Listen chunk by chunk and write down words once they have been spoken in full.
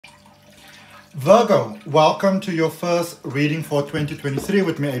Virgo, welcome to your first reading for 2023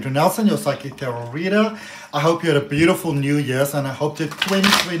 with me, Adrian Nelson, your Psychic Tarot reader. I hope you had a beautiful New Year's and I hope that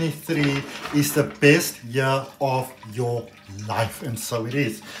 2023 is the best year of your life, and so it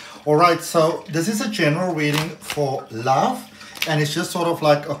is. Alright, so this is a general reading for love and it's just sort of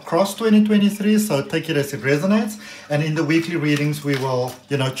like across 2023, so take it as it resonates, and in the weekly readings we will,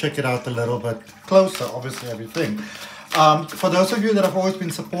 check it out a little bit closer, obviously everything. For those of you that have always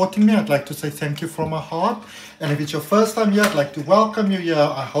been supporting me, I'd like to say thank you from my heart. And if it's your first time here, I'd like to welcome you here.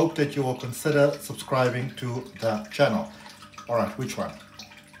 I hope that you will consider subscribing to the channel. All right, which one?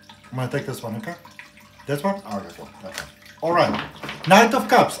 I'm going to take this one, okay? This one? Oh, this one. Okay. All right. Knight of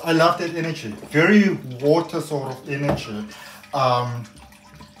Cups. I love that energy. Very water sort of energy.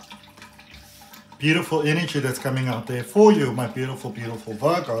 Beautiful energy that's coming out there for you, my beautiful, beautiful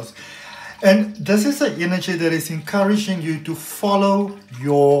Virgos. And this is an energy that is encouraging you to follow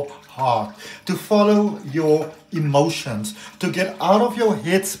your heart, to follow your emotions, to get out of your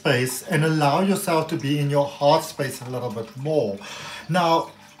head space and allow yourself to be in your heart space a little bit more.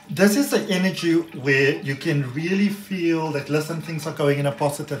 Now, this is the energy where you can really feel that, listen, things are going in a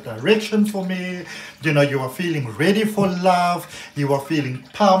positive direction for me. You are feeling ready for love. You are feeling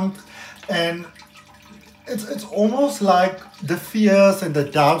pumped. And it's almost like the fears and the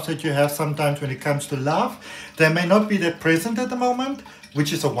doubts that you have sometimes when it comes to love, they may not be that present at the moment,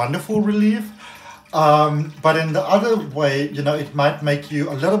 which is a wonderful relief. But in the other way, it might make you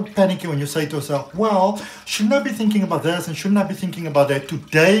a little panicky when you say to yourself, well, shouldn't I be thinking about this and shouldn't I be thinking about that?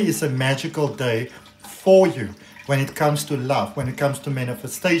 Today is a magical day for you when it comes to love, when it comes to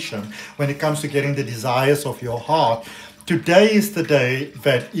manifestation, when it comes to getting the desires of your heart. Today is the day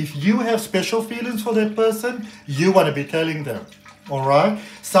that if you have special feelings for that person, you want to be telling them, all right?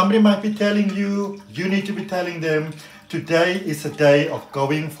 Somebody might be telling you, you need to be telling them. Today is a day of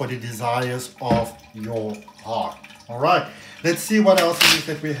going for the desires of your heart, all right? Let's see what else it is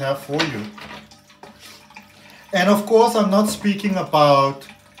that we have for you. And of course, I'm not speaking about,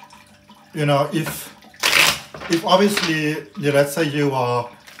 if obviously, let's say you are,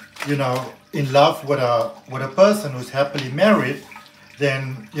 in love with a person who's happily married,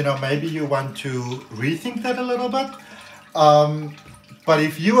 then maybe you want to rethink that a little bit. But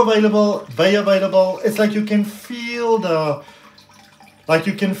if you available, they available, it's like you can feel the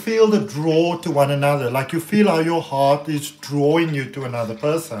draw to one another. Like you feel how your heart is drawing you to another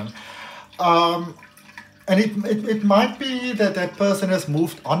person. And it might be that that person has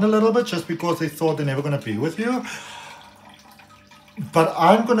moved on a little bit just because they thought they're never going to be with you. But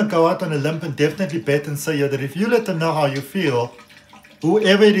I'm going to go out on a limb and definitely bet and say that if you let them know how you feel,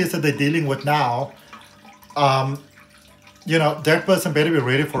 whoever it is that they're dealing with now, that person better be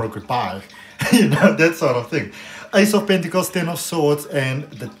ready for a goodbye. That sort of thing. Ace of Pentacles, Ten of Swords, and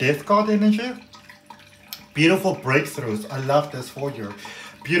the Death card energy. Beautiful breakthroughs. I love this for you.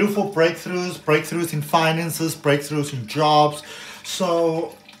 Beautiful breakthroughs in finances, breakthroughs in jobs.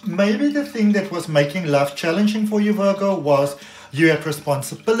 So maybe the thing that was making love challenging for you, Virgo, was you had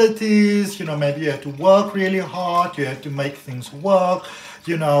responsibilities, maybe you had to work really hard, you had to make things work,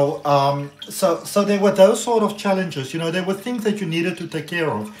 so there were those sort of challenges, there were things that you needed to take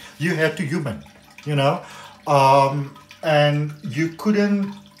care of. You had to human, and you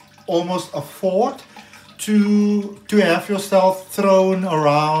couldn't almost afford to have yourself thrown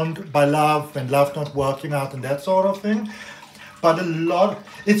around by love and love not working out and that sort of thing. But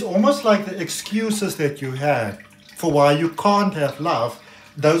it's almost like the excuses that you had for why you can't have love,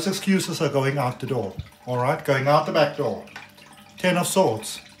 those excuses are going out the door, all right? Going out the back door. Ten of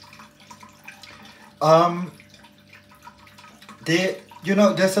Swords.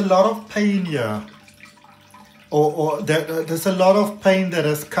 There's a lot of pain here, there's a lot of pain that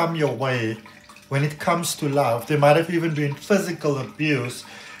has come your way when it comes to love. There might have even been physical abuse,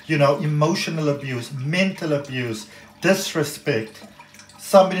 emotional abuse, mental abuse, disrespect,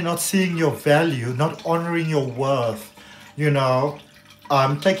 somebody not seeing your value, not honoring your worth,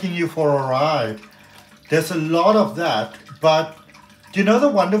 taking you for a ride. There's a lot of that, but the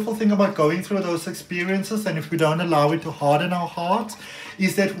wonderful thing about going through those experiences, and if we don't allow it to harden our hearts,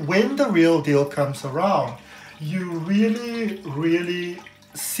 is that when the real deal comes around, you really, really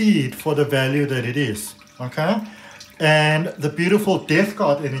see it for the value that it is, okay? And the beautiful Death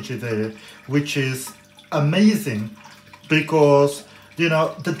card energy there, which is amazing, because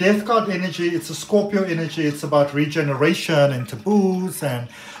the Death card energy, it's a Scorpio energy. It's about regeneration and taboos and,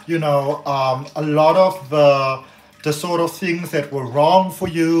 a lot of the sort of things that were wrong for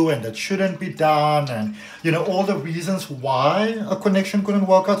you and that shouldn't be done, and, all the reasons why a connection couldn't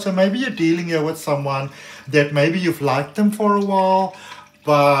work out. So maybe you're dealing here with someone that maybe you've liked them for a while,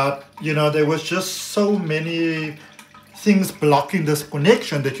 but you know, there was just so many things blocking this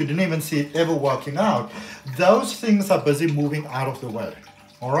connection that you didn't even see it ever working out. Those things are busy moving out of the way.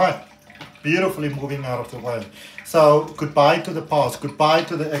 All right, beautifully moving out of the way. So goodbye to the past, goodbye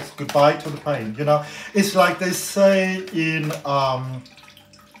to the ex, goodbye to the pain. You know, it's like they say in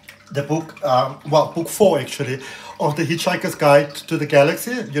the book, book 4 actually, of the Hitchhiker's Guide to the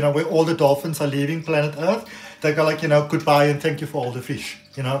Galaxy, you know, where all the dolphins are leaving planet Earth. They go like, you know, goodbye and thank you for all the fish.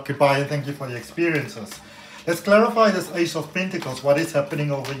 You know, goodbye and thank you for the experiences. Let's clarify this Ace of Pentacles. What is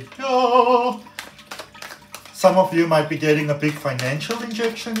happening over here? Some of you might be getting a big financial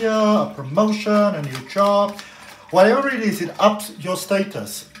injection here, a promotion, a new job. Whatever it is, it ups your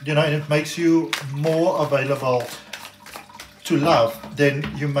status, you know, and it makes you more available to love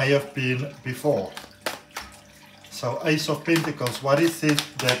than you may have been before. So Ace of Pentacles, what is it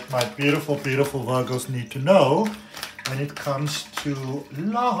that my beautiful, beautiful Virgos need to know when it comes to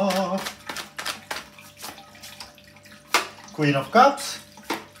love? Queen of Cups,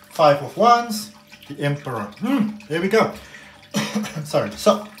 Five of Wands, the Emperor. There we go. Sorry.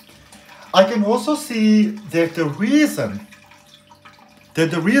 So I can also see that the reason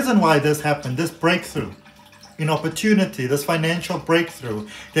why this happened, this breakthrough in opportunity, this financial breakthrough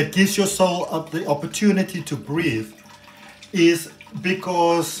that gives your soul the opportunity to breathe, is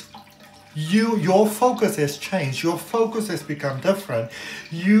because your focus has changed. Your focus has become different.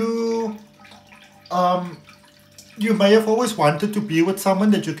 You may have always wanted to be with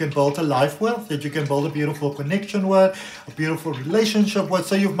someone that you can build a life with, that you can build a beautiful connection with, a beautiful relationship with.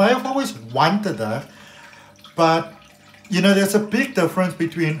 So you may have always wanted that. But, you know, there's a big difference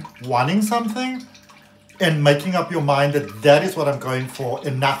between wanting something and making up your mind that that is what I'm going for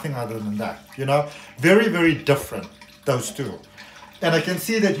and nothing other than that. You know, very, very different, those two. And I can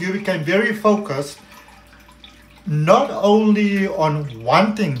see that you became very focused not only on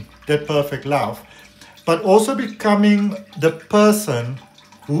wanting that perfect love, but also becoming the person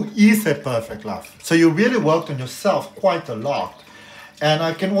who is that perfect love. So you really worked on yourself quite a lot. And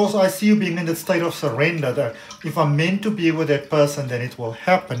I see you being in the state of surrender, that if I'm meant to be with that person, then it will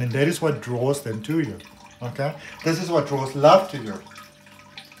happen. And that is what draws them to you. Okay? This is what draws love to you.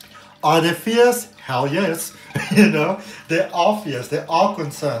 Are there fears? Hell yes. You know, there are fears, there are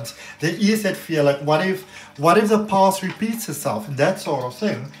concerns. There is that fear, like what if the past repeats itself and that sort of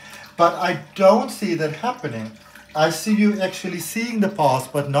thing. But I don't see that happening. I see you actually seeing the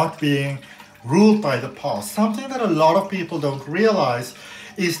past but not being ruled by the past. Something that a lot of people don't realize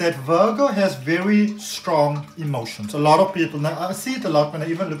is that Virgo has very strong emotions. A lot of people, now I see it a lot when I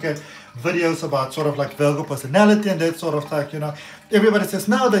even look at videos about sort of like Virgo personality and that sort of thing, you know. Everybody says,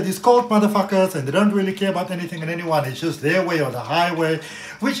 no, they're these cold motherfuckers and they don't really care about anything and anyone. It's just their way or the highway,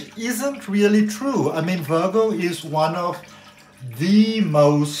 which isn't really true. I mean, Virgo is one of the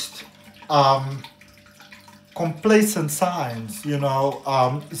most complacent signs, you know,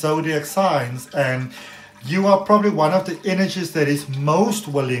 zodiac signs, and you are probably one of the energies that is most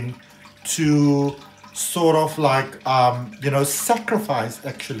willing to sort of like, you know, sacrifice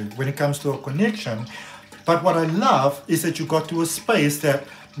actually when it comes to a connection. But what I love is that you got to a space that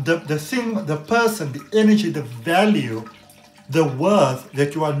the person, the energy, the value, the worth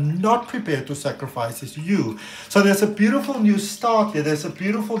that you are not prepared to sacrifice is you. So there's a beautiful new start here. There's a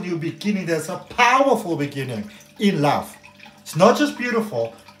beautiful new beginning. There's a powerful beginning in love. It's not just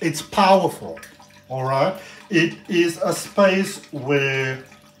beautiful, it's powerful. All right? It is a space where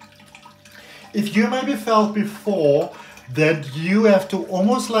if you maybe felt before that you have to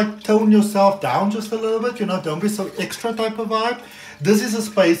almost like tone yourself down just a little bit, you know, don't be so extra type of vibe. This is a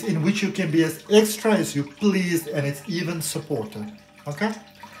space in which you can be as extra as you please, and it's even supported. Okay?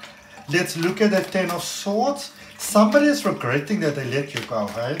 Let's look at that 10 of Swords. Somebody is regretting that they let you go,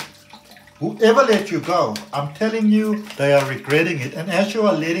 hey? Whoever let you go, I'm telling you, they are regretting it. And as you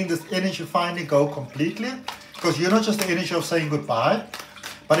are letting this energy finally go completely, because you're not just the energy of saying goodbye,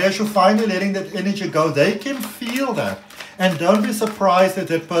 but as you're finally letting that energy go, they can feel that. And don't be surprised that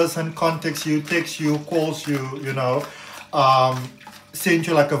that person contacts you, texts you, calls you, you know, send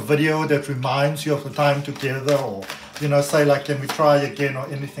you like a video that reminds you of the time together, or, you know, say like, can we try again, or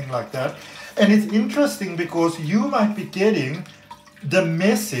anything like that. And it's interesting because you might be getting the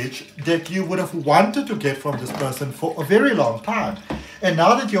message that you would have wanted to get from this person for a very long time. And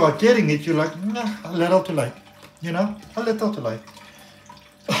now that you are getting it, you're like, nah, a little too late, you know, a little too late.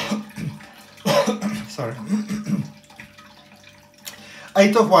 Sorry.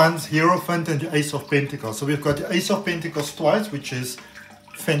 Eight of Wands, Hierophant, and the Ace of Pentacles. So we've got the Ace of Pentacles twice, which is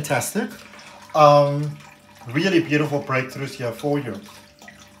fantastic. Really beautiful breakthroughs here for you.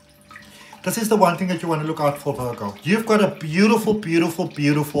 This is the one thing that you want to look out for, Virgo. You've got a beautiful, beautiful,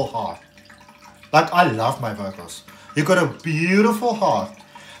 beautiful heart. Like, I love my Virgos. You've got a beautiful heart.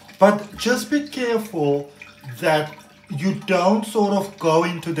 But just be careful that you don't sort of go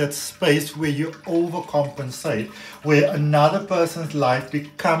into that space where you overcompensate, where another person's life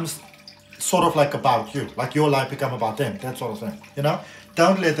becomes sort of like about you, like your life become about them, that sort of thing, you know?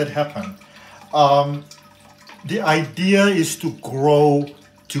 Don't let that happen. The idea is to grow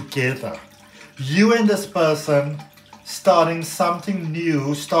together. You and this person starting something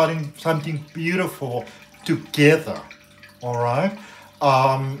new, starting something beautiful together, all right?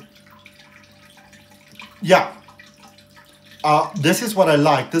 Yeah. This is what I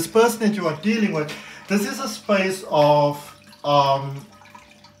like. This person that you are dealing with, this is a space of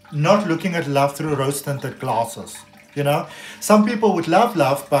not looking at love through rose-tinted glasses. You know, some people would love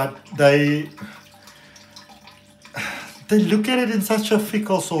love, but they look at it in such a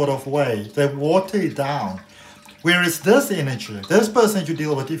fickle sort of way. They water it down. Whereas this energy, this person that you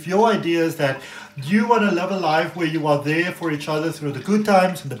deal with, if your idea is that you want to live a life where you are there for each other through the good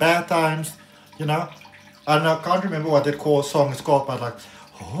times and the bad times, you know, and I can't remember what that song is called, but like,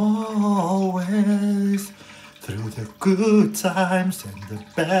 always through the good times and the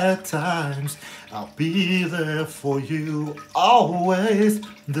bad times, I'll be there for you, always.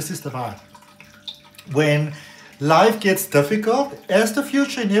 This is the vibe. When life gets difficult, as the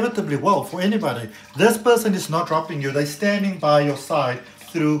future inevitably will for anybody, this person is not dropping you. They're standing by your side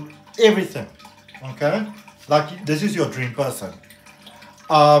through everything, okay? Like, this is your dream person.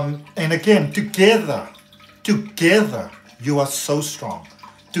 And again, together, you are so strong.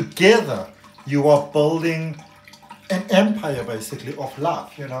 Together, you are building an empire, basically, of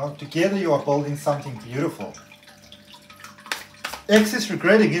love, you know. Together, you are building something beautiful. X is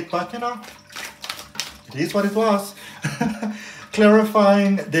regretting it, but, you know, it is what it was.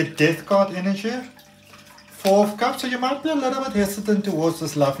 Clarifying the death card energy. 4 of Cups, so you might be a little bit hesitant towards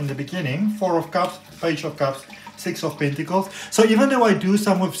this love in the beginning. 4 of Cups, Page of Cups, 6 of Pentacles. So even though I do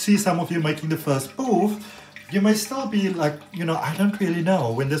see some of you making the first move, you may still be like, you know, I don't really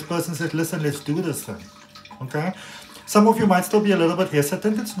know. When this person says, listen, let's do this thing, okay? Some of you might still be a little bit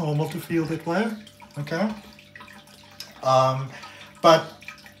hesitant. It's normal to feel that way, okay? But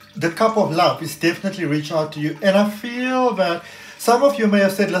the Cup of Love is definitely reach out to you. And I feel that some of you may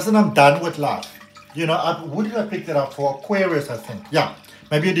have said, listen, I'm done with love. You know, who did I pick that up for? Aquarius, I think. Yeah,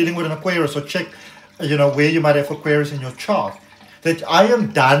 maybe you're dealing with an Aquarius, so check, you know, where you might have Aquarius in your chart. That I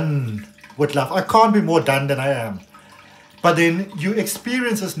am done with love. I can't be more done than I am. But then you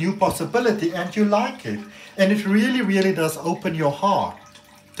experience this new possibility and you like it. And it really, really does open your heart.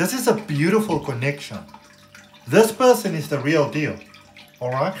 This is a beautiful connection. This person is the real deal.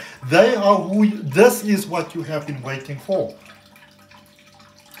 All right? They are this is what you have been waiting for.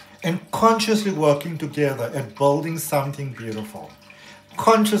 And consciously working together at building something beautiful.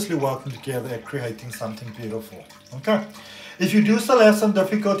 Consciously working together at creating something beautiful. Okay? If you do still have some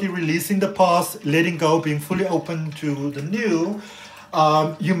difficulty releasing the past, letting go, being fully open to the new,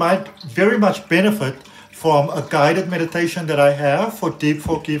 you might very much benefit from a guided meditation that I have for deep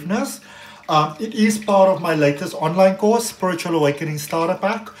forgiveness. It is part of my latest online course, Spiritual Awakening Starter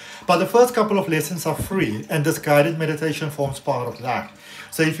Pack. But the first couple of lessons are free, and this guided meditation forms part of that.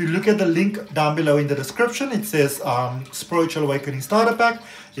 So if you look at the link down below in the description, it says Spiritual Awakening Starter Pack.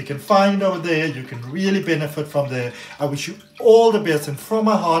 You can find it over there. You can really benefit from there. I wish you all the best. And from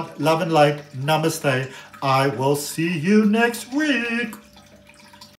my heart, love and light, namaste. I will see you next week.